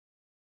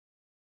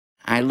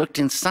I looked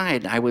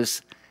inside. I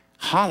was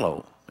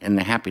hollow in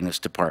the happiness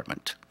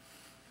department.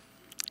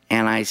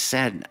 And I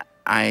said,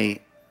 I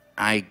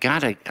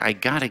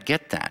gotta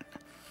get that.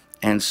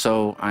 And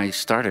so I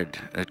started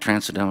a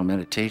transcendental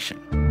meditation.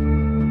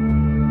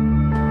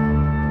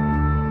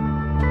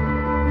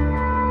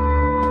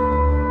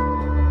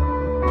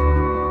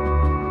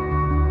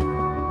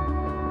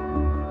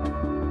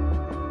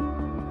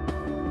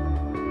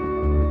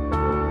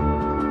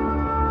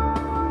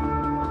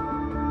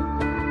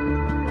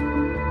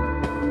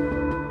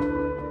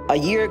 A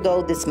year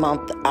ago this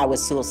month, I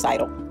was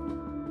suicidal.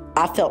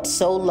 I felt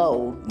so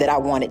low that I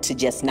wanted to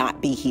just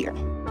not be here.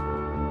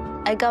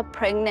 I got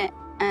pregnant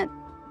at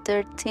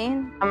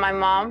 13. My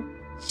mom,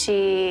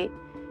 she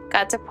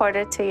got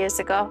deported 2 years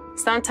ago.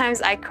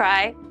 Sometimes I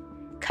cry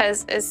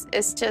because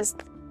it's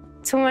just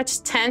too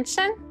much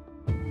tension.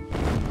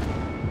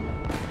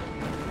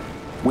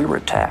 We were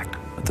attacked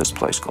at this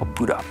place called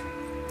Buddha.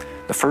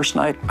 The first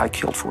night, I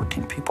killed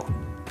 14 people.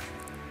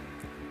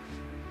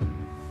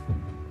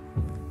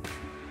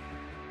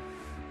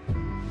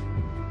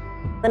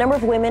 The number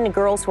of women and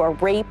girls who are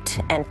raped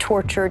and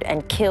tortured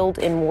and killed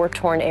in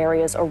war-torn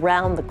areas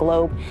around the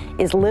globe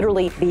is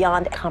literally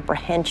beyond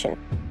comprehension.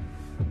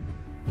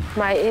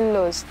 My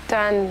in-laws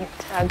turned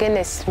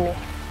against me.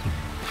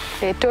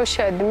 They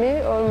tortured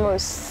me,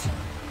 almost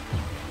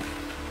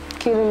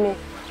killed me.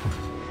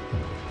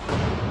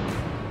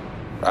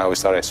 I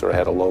always thought I sort of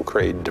had a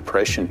low-grade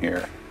depression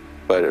here,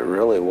 but it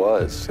really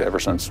was. Ever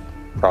since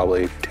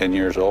probably 10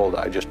 years old,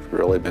 I've just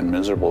really been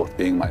miserable with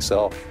being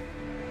myself.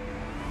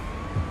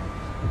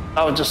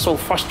 I was just so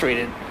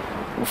frustrated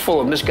and full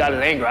of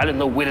misguided anger. I didn't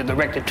know where to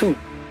direct it to.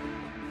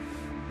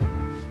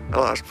 I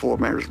lost 4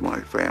 members of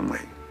my family.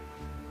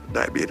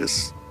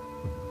 Diabetes.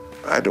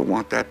 I don't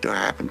want that to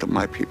happen to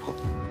my people.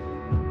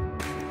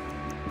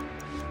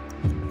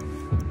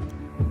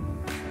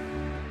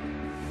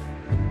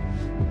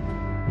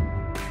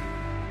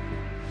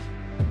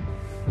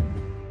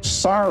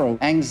 Sorrow,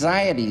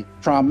 anxiety,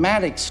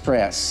 traumatic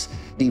stress,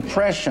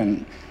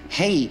 depression,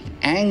 hate,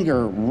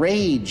 anger,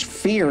 rage,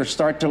 fear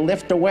start to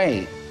lift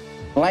away.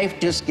 Life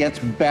just gets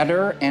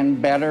better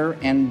and better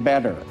and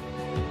better.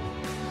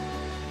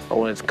 But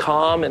when it's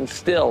calm and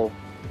still,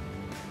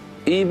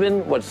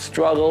 even what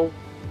struggle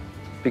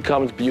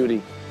becomes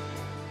beauty.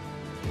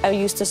 I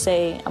used to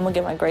say, I'm gonna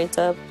get my grades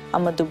up,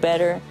 I'm gonna do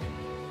better.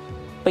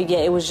 But yeah,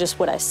 it was just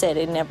what I said.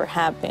 It never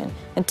happened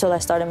until I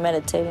started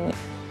meditating.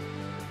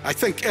 I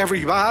think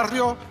every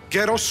barrio,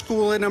 ghetto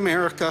school in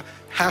America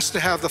has to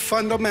have the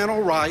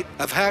fundamental right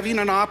of having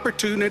an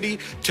opportunity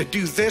to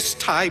do this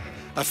type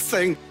of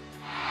thing.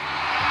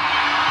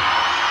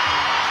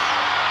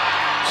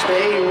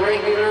 Stay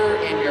regular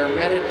in your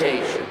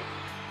meditation.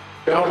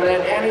 Don't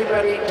let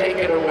anybody take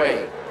it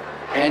away,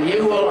 and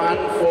you will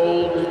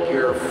unfold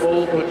your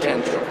full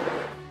potential.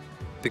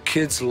 The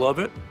kids love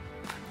it.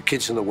 The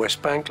kids in the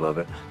West Bank love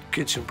it. The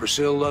kids in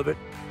Brazil love it.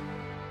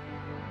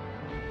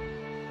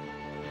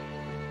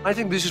 I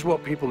think this is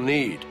what people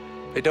need.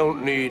 They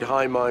don't need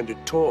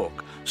high-minded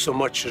talk so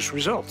much as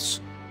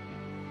results.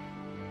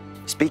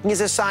 Speaking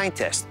as a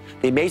scientist,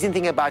 the amazing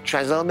thing about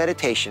transcendental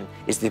meditation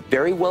is the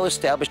very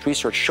well-established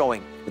research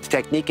showing that the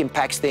technique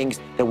impacts things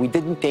that we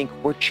didn't think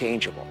were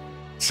changeable.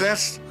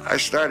 Since I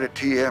started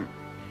TM,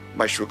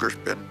 my sugar's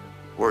been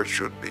where it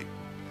should be.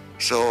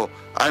 So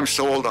I'm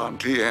sold on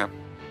TM.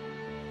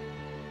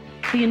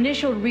 The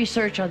initial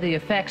research on the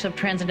effects of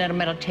transcendental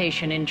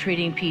meditation in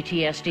treating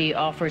PTSD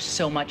offers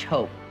so much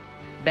hope,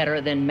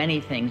 better than many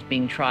things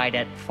being tried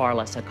at far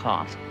less a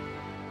cost.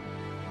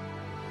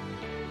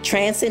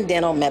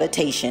 Transcendental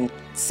meditation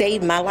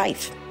saved my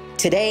life.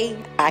 Today,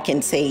 I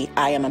can say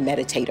I am a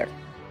meditator.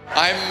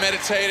 I'm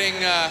meditating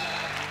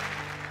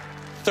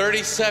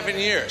 37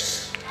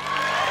 years.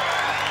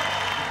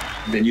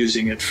 I've been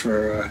using it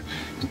for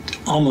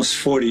almost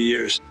 40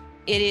 years.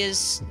 It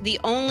is the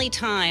only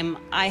time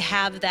I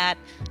have that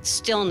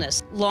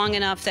stillness long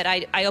enough that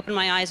I open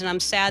my eyes and I'm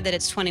sad that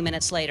it's 20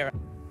 minutes later.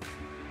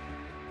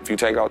 If you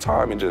take out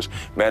time and just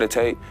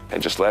meditate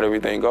and just let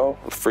everything go,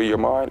 free your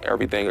mind,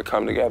 everything will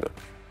come together.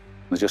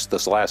 Just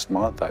this last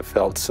month, I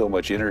felt so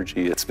much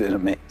energy. It's been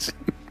amazing.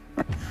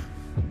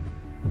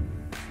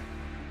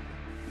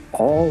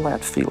 All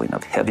that feeling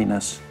of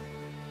heaviness,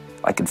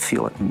 I could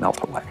feel it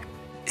melt away.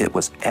 It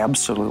was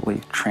absolutely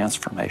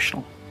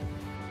transformational.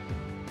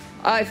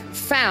 I've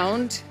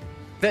found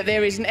that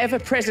there is an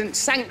ever-present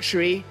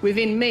sanctuary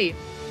within me.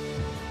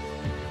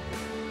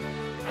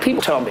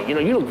 People tell me, you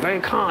know, you look very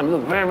calm, you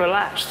look very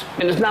relaxed.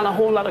 And there's not a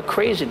whole lot of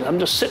craziness. I'm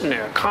just sitting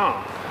there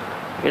calm,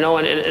 you know,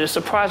 and it's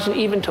surprising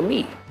even to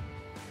me.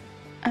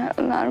 I had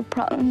a lot of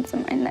problems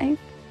in my life.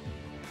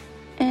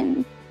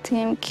 And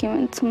TM came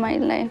into my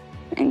life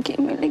and gave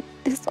me like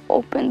this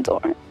open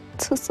door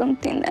to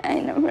something that I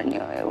never knew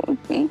it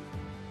would be.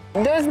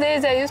 Those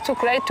days I used to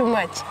cry too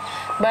much,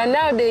 but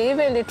now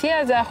even the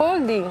tears are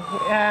holding.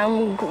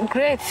 I'm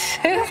great.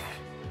 It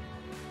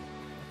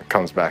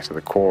comes back to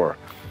the core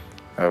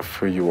of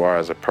who you are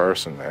as a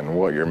person and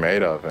what you're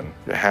made of, and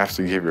you have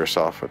to give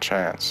yourself a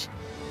chance.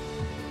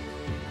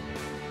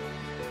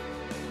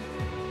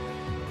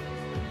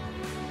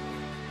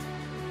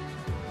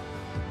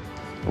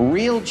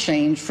 Real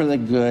change for the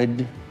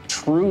good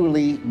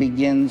truly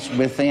begins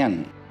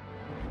within.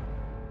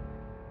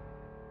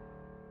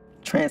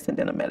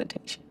 Transcendental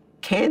meditation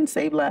can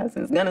save lives,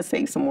 and it's gonna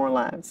save some more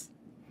lives.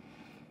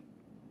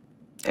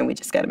 And we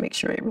just gotta make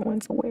sure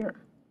everyone's aware.